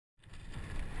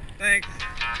Thanks.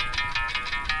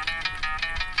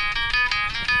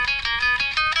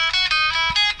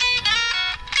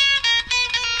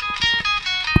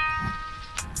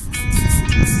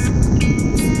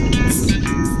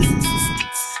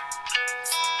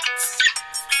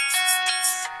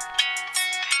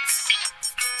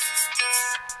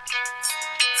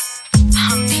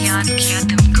 हमने याद किया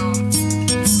तुमको,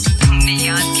 तुमने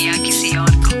याद किया किसी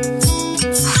और को।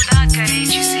 खुदा करे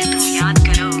जिसे तुम याद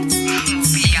करो, वो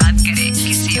भी याद करे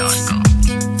किसी और को।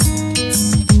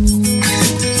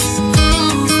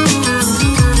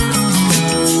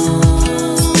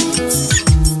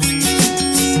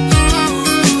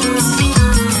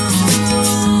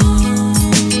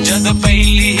 जद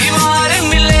पहली बार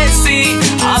मिले सी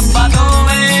आपा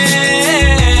दोवें,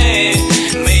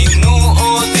 मैनू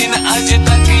ओ दिन अज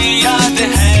तक याद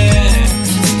है।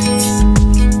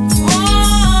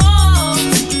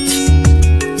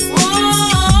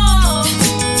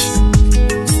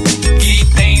 की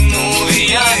तैनू भी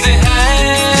याद है।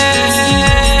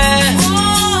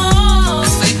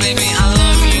 Say baby I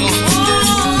love you,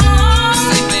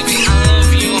 say baby I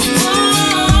love you,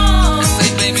 say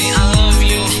baby I love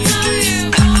you.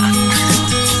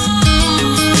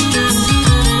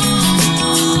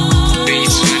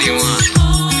 Beats 21.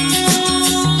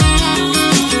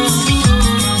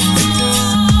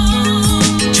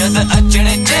 जद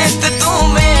अजने चेत तू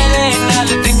मेरे नाल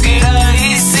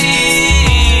टकराई सी,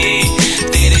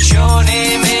 तेरे शो ने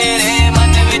मेरे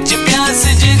मन विच प्यास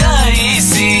जगाई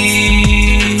सी।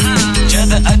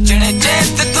 जद अजने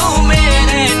चेत तू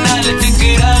मेरे नाल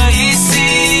टकराई सी,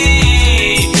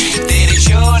 तेरे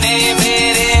शो ने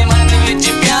मेरे मन विच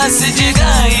प्यास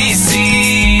जगाई सी।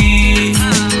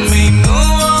 मैनू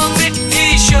ओ मिठी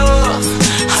शो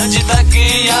अज तक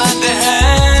याद है।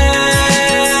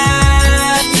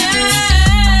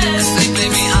 Say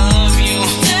baby I love you,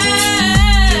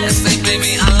 say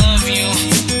baby I love you.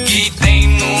 की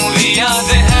तैनू भी याद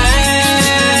है।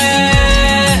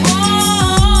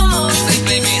 Say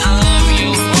baby I love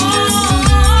you,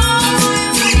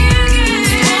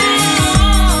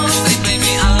 say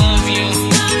baby I love you.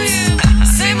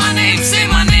 Say my name, say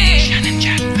my name,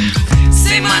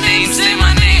 say my name, say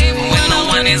my name. When no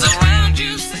one is around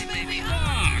you, say baby I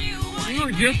love you. Why We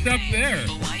were just up there.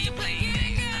 why you playing?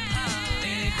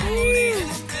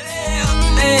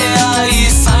 आई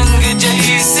संग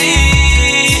जही सी,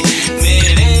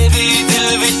 मेरे भी दिल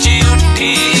विच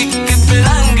उठी एक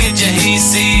तरंग जही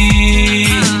सी।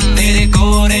 तेरे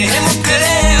गोरे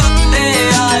मुखरे उत्ते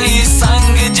आई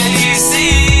संग जही सी,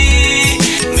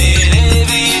 मेरे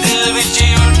भी दिल विच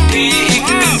उठी एक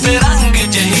तरंग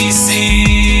जही सी।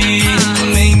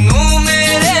 मैनू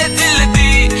मेरे दिल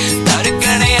दी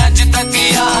धड़कन अज तक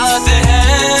याद है।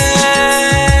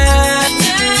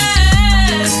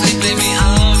 Say baby I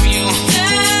love you,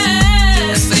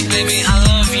 say baby I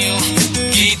love you.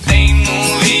 की तैनू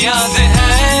भी याद है।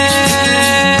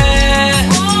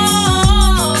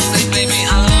 Say baby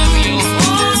I love you,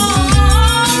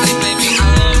 say baby I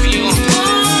love you,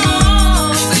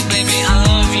 say baby I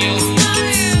love you.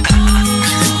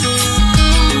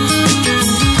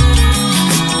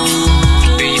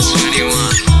 Beats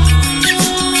 21.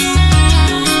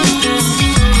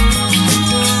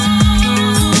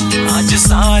 आज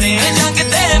सारे जग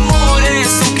दे मोरे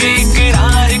सुखी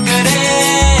करार करे,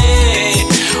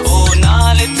 ओ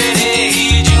नाल तेरे ही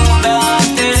जिउंदा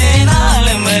तेरे नाल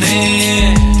मरे।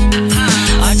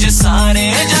 आज सारे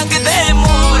जग दे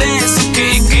मोरे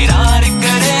सुखी करार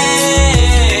करे,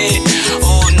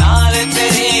 ओ नाल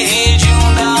तेरे ही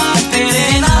जिउंदा तेरे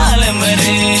नाल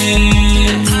मरे।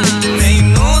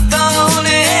 मैनू तां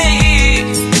उन्हें ही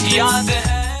याद है।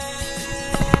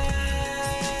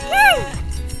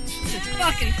 It's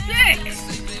fucking sick.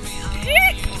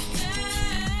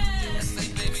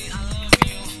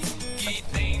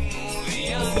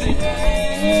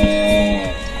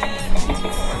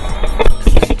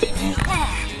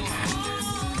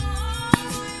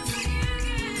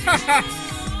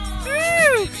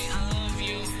 Woo!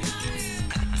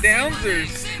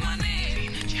 Downstairs.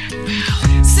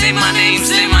 Say my name,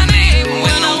 say my name.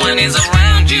 When no one is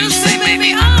around you, say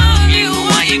baby I love you.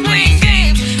 Why you playing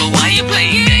games? But why you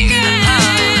playing games?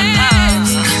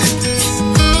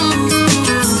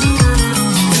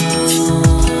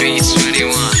 Beats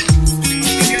 21.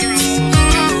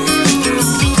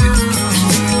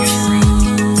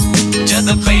 जद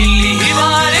पहली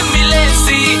बार मिले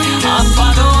सी आपा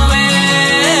दोवें,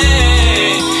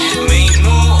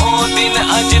 मैनू ओ दिन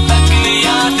अज तक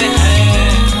याद है।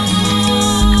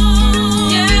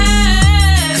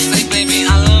 Say baby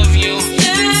I love you,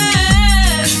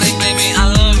 say baby I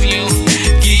love you.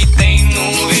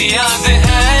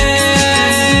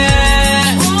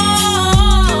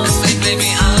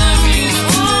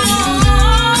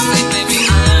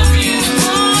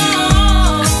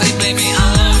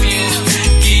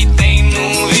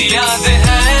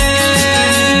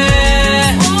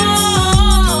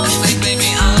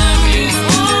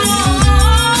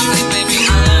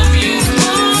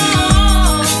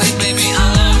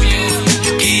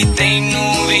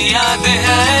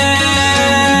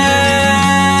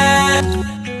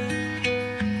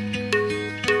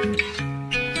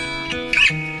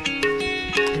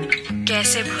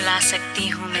 सकती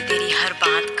हूँ मैं तेरी हर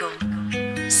बात को,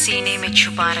 सीने में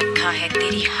छुपा रखा है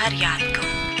तेरी हर याद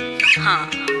को। हाँ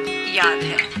याद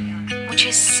है,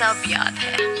 मुझे सब याद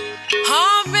है।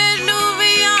 हाँ मैनू